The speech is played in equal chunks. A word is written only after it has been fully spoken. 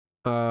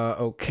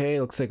Okay,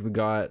 looks like we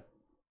got,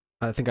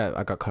 I think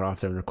I got cut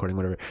off there in recording,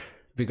 whatever.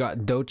 We got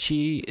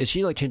Doechii. Is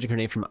she like changing her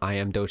name from I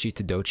am Doechii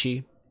to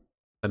Doechii?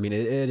 I mean,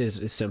 it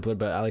is simpler,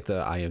 but I like the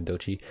I am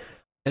Doechii.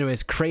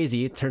 Anyways,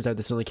 crazy. It turns out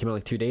this only came out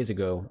like 2 days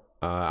ago.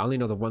 I only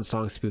know the one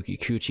song, Spooky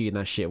Coochie, and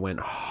that shit went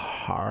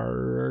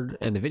hard.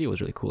 And the video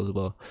was really cool as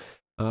well.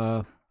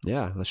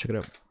 Yeah, let's check it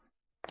out.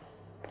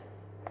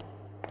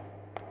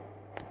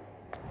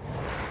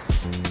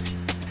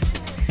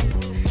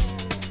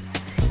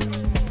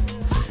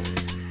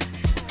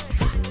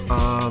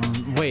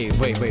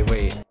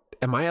 Wait.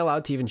 Am I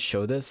allowed to even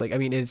show this? Like, I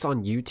mean, it's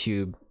on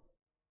YouTube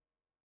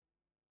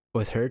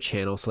with her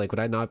channel, so like, would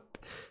I not,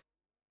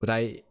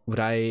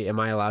 am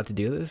I allowed to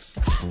do this?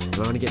 Am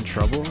I gonna get in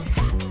trouble?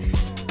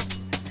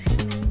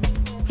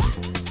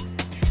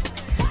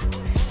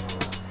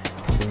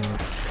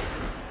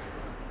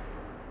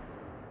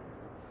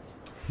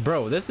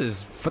 Bro, this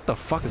is, what the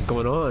fuck is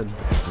going on?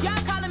 Y'all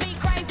calling me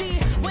crazy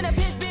when a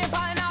bitch been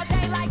ballin' all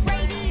day like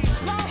Brady.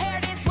 Long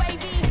hair this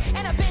wavy,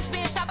 and a bitch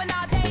been shopping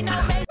all day,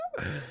 no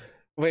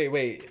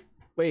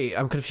Wait,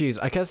 I'm confused.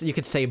 I guess you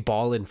could say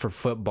ballin' for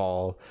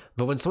football,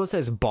 but when someone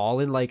says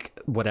ballin', like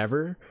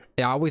whatever,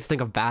 I always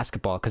think of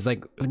basketball, because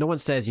like no one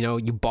says, you know,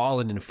 you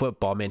ballin' in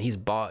football, man, he's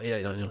ball. Yeah,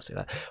 you don't say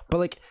that. But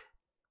like,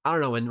 I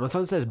don't know, when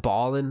someone says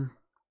ballin',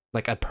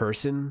 like a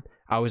person,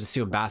 I always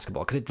assume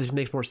basketball, because it just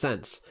makes more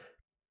sense.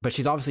 But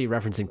she's obviously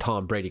referencing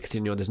Tom Brady, because,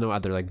 you know, there's no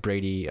other like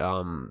Brady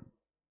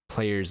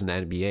players in the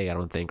NBA, I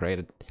don't think,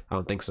 right? I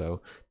don't think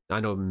so. I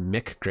know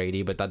Mick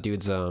Grady, but that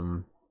dude's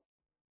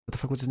what the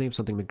fuck was his name?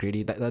 Something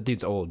McGrady. That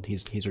dude's old.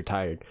 He's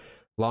retired.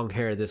 Long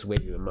hair this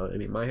wavy. I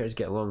mean, my hair's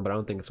getting long, but I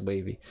don't think it's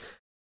wavy.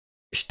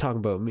 She's talking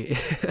about me.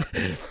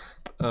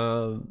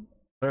 All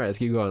right, let's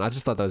keep going. I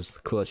just thought that was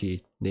cool that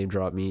she name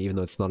dropped me, even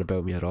though it's not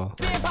about me at all.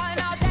 been ballin'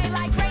 all day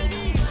like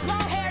Brady.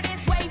 Long hair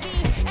this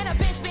wavy, and a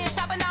bitch been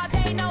shopping all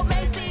day, no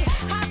Macy.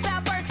 Hot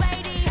about first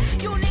lady.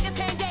 You niggas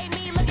can't date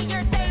me. Look at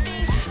your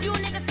savings. You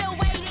niggas still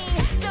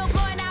waiting, still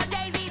blowing out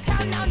daisies,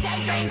 counting on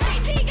daydreams.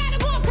 Crazy, gotta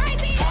go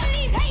crazy. All of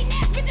these hating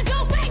ass bitches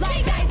go crazy.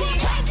 Like crazy,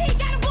 crazy,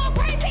 gotta go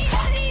crazy.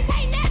 All of these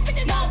hating ass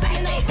bitches go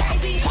crazy. No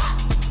crazy.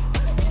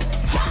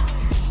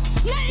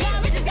 None of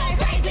y'all bitches go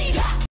crazy.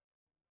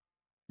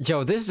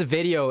 Yo, this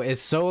video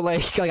is so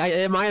like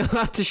am I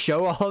allowed to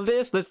show all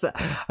this? I feel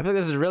like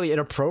this is really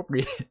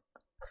inappropriate.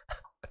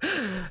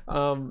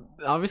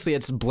 Obviously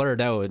it's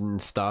blurred out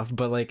and stuff,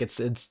 but like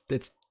it's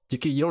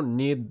you don't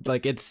need,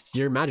 like, it's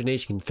your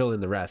imagination can fill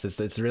in the rest.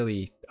 It's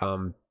really I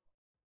don't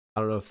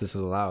know if this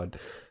is allowed.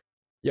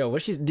 Yo,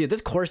 dude,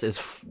 this course is,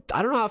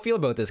 I don't know how I feel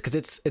about this,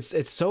 because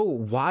it's so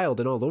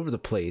wild and all over the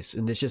place,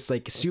 and it's just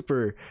like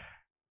super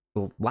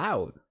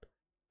loud.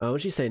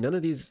 What'd she say? None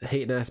of these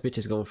hating ass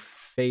bitches gonna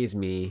phase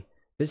me.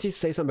 Did she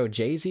say something about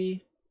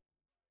Jay-Z?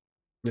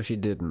 No, she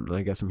didn't.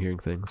 I guess I'm hearing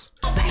things.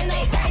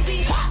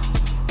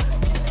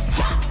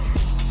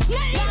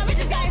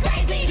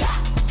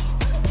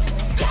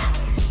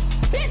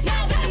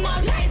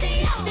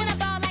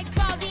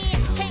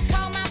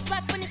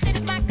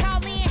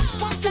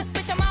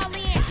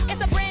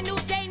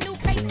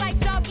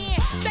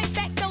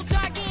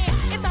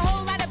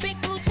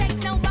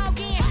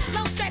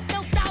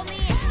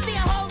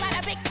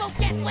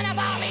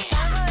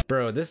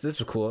 Bro, this was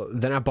cool.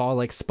 Then I bought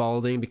like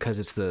Spalding because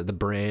it's the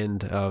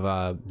brand of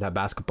that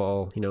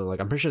basketball. You know, like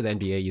I'm pretty sure the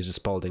NBA uses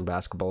Spalding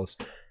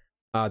basketballs.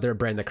 They're a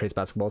brand that creates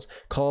basketballs.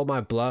 Call my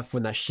bluff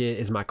when that shit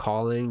is my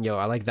calling. Yo,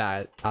 I like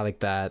that. I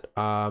like that.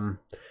 Won't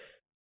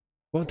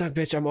that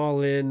bitch? I'm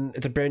all in.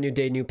 It's a brand new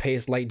day, new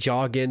pace, light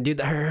jogging, dude.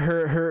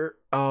 Her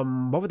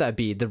what would that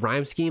be? The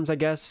rhyme schemes, I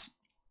guess.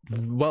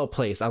 Well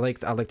placed. I like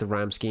the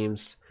rhyme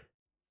schemes.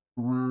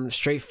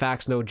 Straight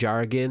facts, no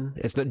jargon.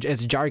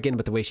 It's jargon,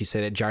 but the way she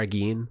said it,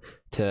 jargon,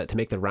 to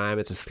make the rhyme,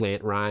 it's a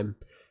slant rhyme.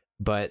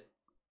 But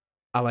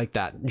I like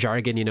that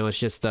jargon. You know, it's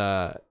just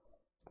get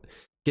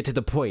to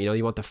the point. You know,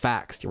 you want the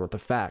facts.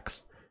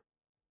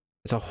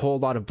 It's a whole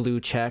lot of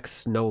blue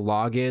checks, no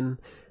login.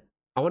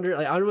 I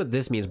wonder what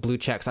this means. Blue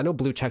checks. I know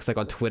blue checks like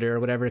on Twitter or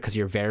whatever, because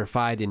you're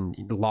verified, and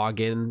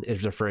login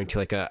is referring to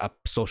like a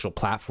social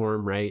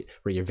platform, right,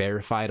 where you're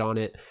verified on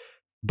it.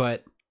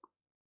 But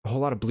a whole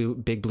lot of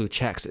big blue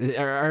checks.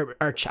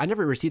 I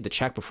never received the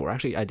check before.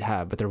 Actually, I'd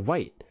have, but they're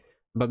white.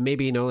 But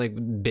maybe, you know, like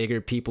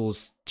bigger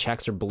people's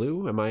checks are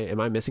blue. Am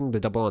I missing the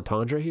double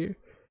entendre here?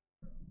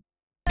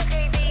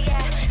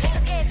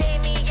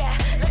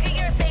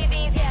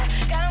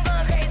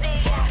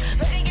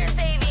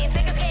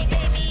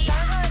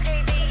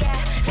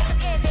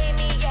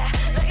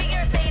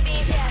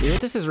 You know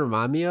what this is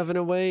remind me of in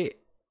a way?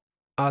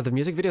 The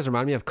music videos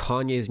remind me of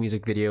Kanye's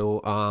music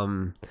video.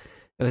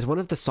 It was one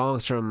of the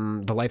songs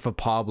from The Life of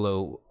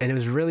Pablo, and it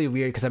was really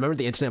weird because I remember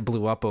the internet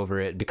blew up over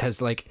it,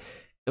 because like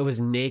it was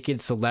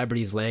naked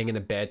celebrities laying in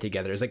a bed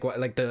together. It was like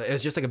it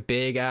was just like a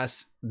big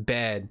ass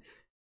bed,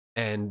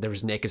 and there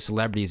was naked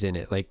celebrities in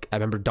it. Like I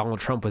remember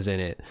Donald Trump was in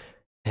it,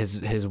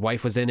 his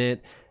wife was in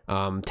it,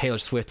 Taylor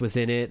Swift was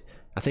in it,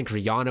 I think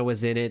Rihanna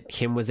was in it,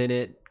 Kim was in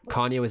it,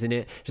 Kanye was in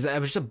it. It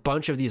was just a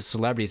bunch of these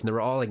celebrities, and they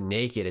were all like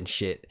naked and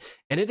shit.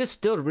 And it is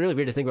still really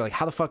weird to think about, like,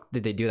 how the fuck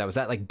did they do that? Was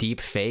that like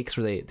deep fakes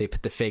where they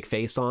put the fake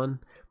face on?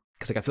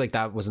 Because like I feel like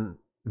that wasn't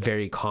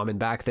very common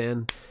back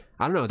then.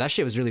 I don't know. That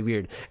shit was really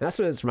weird, and that's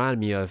what it's reminded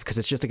me of, because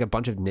it's just like a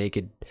bunch of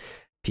naked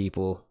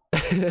people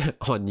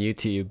on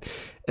YouTube,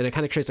 and it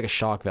kind of creates like a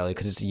shock value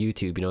because it's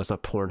YouTube. You know, it's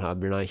not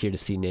Pornhub. You're not here to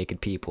see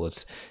naked people.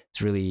 It's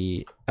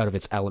really out of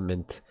its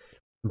element.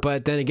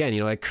 But then again, you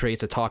know, it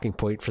creates a talking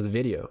point for the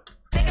video.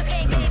 Niggas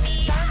can't date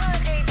me, I'm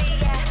going crazy,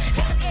 yeah.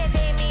 Niggas can't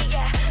date me,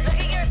 yeah. Look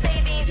at your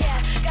savings,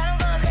 yeah. Got 'em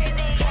going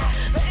crazy, yeah.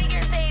 Look at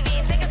your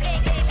savings, niggas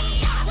can't date me.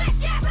 Which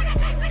gas like a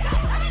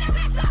Texaco? I'm in a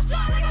bitch off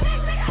shore like a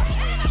Mexico.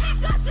 And if a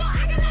bitch off shore,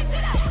 I can let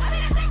you know. I'm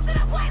in a stick to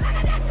the point like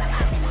a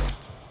Destino.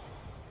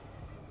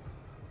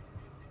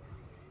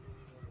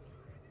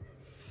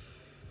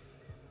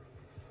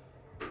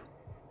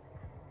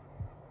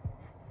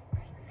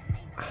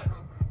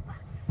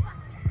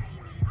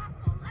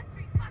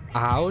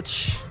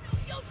 Ouch.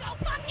 You go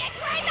fucking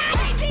crazy.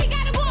 Crazy,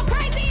 gotta go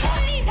crazy. All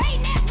of these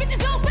hating ass bitches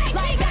go crazy.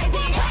 Like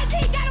crazy,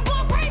 crazy, gotta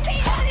go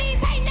crazy. All of these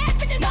hating ass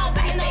bitches go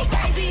crazy. No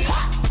crazy.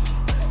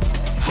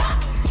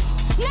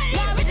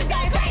 None of these bitches go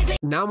crazy.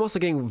 Now I'm also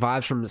getting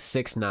vibes from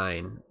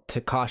 6ix9ine,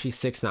 Doechii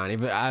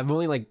 6ix9ine. I've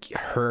only like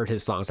heard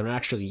his songs. I've never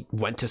actually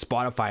went to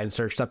Spotify and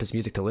searched up his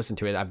music to listen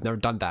to it. I've never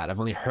done that. I've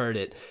only heard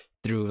it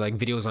through like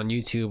videos on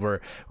YouTube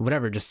or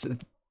whatever, just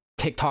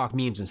TikTok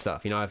memes and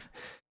stuff. You know,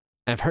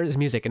 I've heard his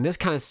music, and this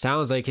kind of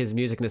sounds like his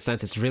music in a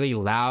sense. It's really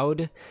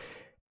loud,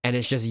 and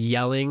it's just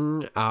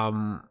yelling.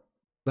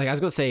 Like I was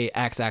gonna say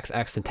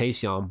XXX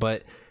Tentacion,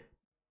 but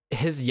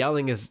his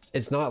yelling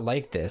it's not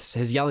like this.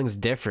 His yelling is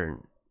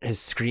different. His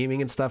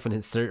screaming and stuff, and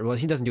well,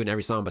 he doesn't do it in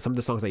every song, but some of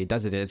the songs that he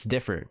does it in, it's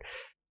different.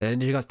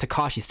 And then you got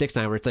Doechii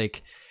 6ix9ine, where it's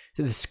like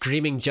the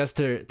screaming just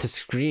to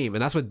scream,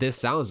 and that's what this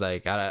sounds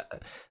like. I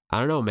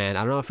don't know, man. I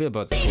don't know how I feel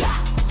about this.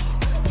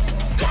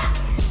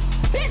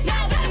 Bitch,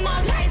 y'all better go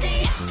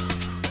crazy.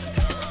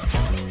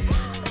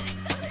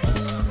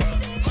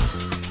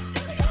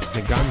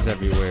 The guns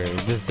everywhere.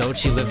 Does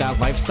Doechii live that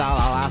lifestyle?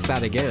 I'll ask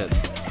that again.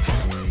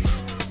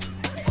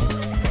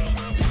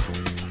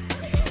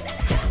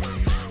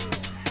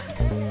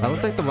 I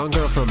look like the one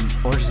girl from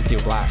Orange is the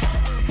New Black.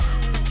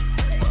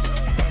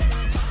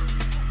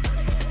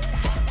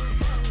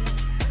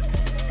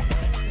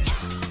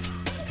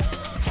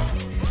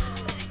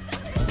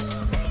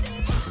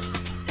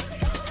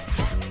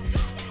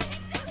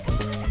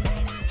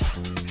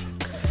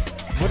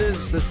 What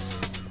is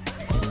this?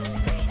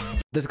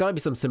 There's got to be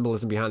some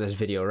symbolism behind this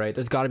video, right?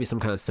 There's got to be some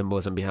kind of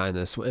symbolism behind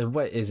this. And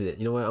what is it?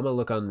 You know what? I'm gonna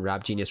look on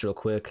Rap Genius real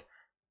quick.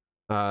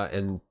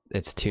 And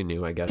it's too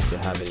new, I guess, to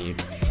have any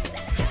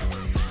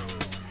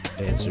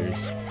answers.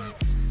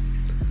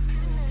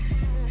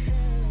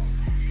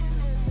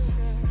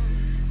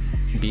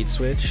 Beat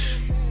switch.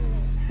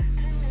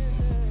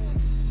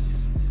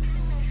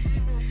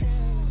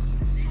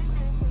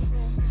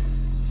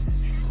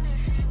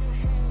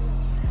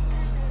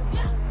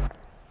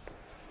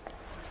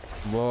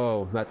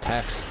 Whoa, that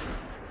text.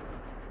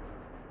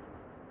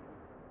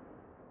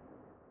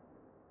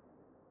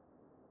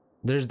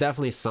 There's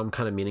definitely some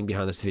kind of meaning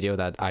behind this video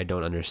that I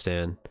don't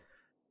understand.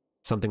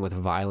 Something with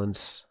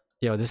violence.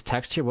 Yo, this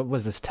text here, what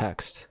was this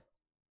text?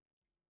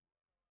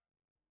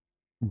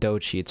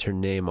 Doechii, it's her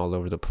name all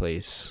over the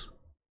place.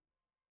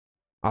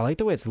 I like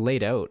the way it's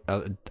laid out.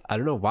 I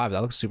don't know why, but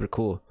that looks super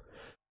cool.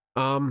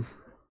 Yeah,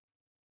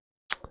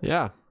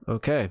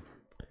 okay.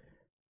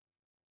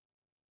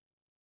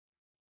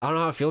 I don't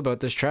know how I feel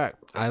about this track.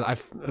 I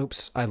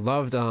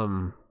loved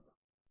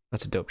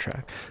that's a dope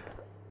track.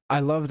 I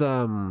loved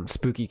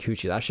Spooky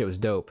Coochie. That shit was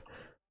dope.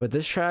 But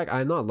this track,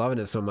 I'm not loving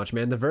it so much,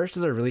 man. The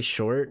verses are really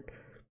short.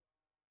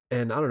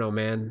 And I don't know,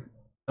 man.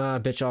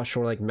 Bitch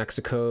offshore like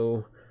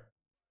Mexico.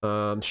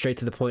 Straight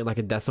to the point like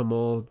a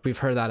decimal. We've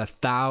heard that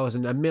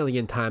a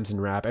million times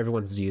in rap.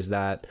 Everyone's used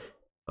that.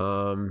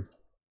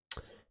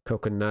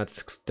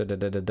 Coconuts,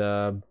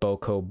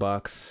 Boko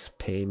Bucks,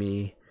 Pay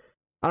Me.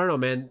 I don't know,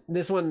 man.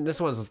 This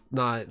one's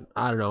not.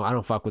 I don't know. I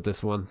don't fuck with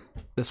this one.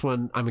 This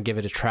one, I'm gonna give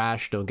it a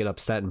trash. Don't get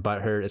upset and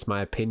butthurt. It's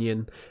my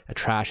opinion. A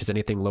trash is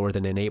anything lower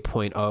than an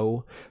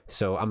 8.0.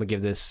 So I'm gonna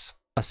give this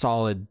a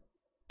solid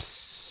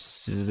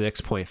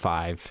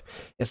 6.5.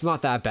 It's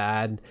not that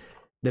bad.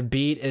 The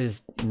beat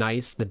is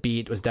nice. The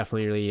beat was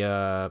definitely really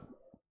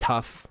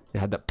tough. It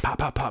had the pop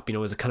pop pop. You know,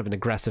 it was a kind of an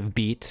aggressive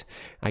beat.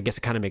 I guess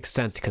it kind of makes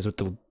sense because with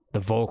the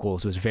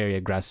vocals, it was very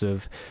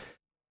aggressive.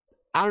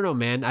 I don't know,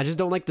 man. I just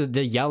don't like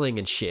the yelling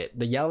and shit.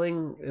 The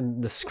yelling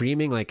and the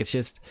screaming, like, it's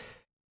just...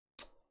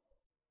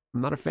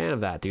 I'm not a fan of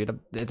that, dude.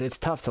 It's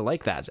tough to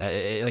like that.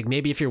 Like,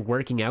 maybe if you're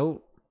working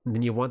out,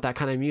 then you want that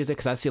kind of music.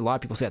 Because I see a lot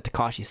of people say that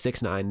Doechii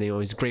 6ix9ine, you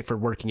know, he's great for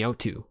working out,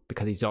 too.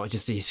 Because he's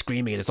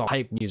screaming and it's all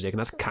hype music. And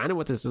that's kind of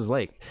what this is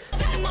like.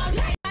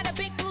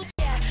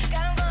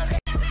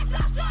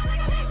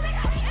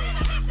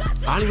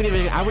 I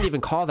wouldn't even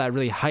call that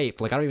really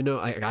hype. Like, I don't even know.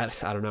 I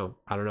don't know.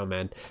 I don't know,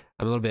 man.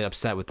 I'm a little bit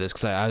upset with this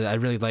because I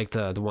really like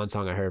the one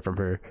song I heard from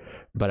her,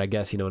 but I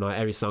guess, you know, not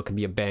every song can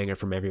be a banger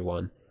from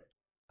everyone.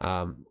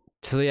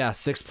 So yeah,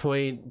 6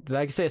 point. Did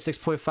I say a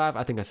 6.5?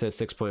 I think I said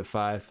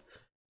 6.5.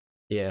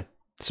 Yeah.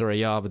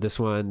 Sorry y'all, but this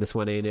one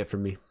ain't it for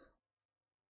me.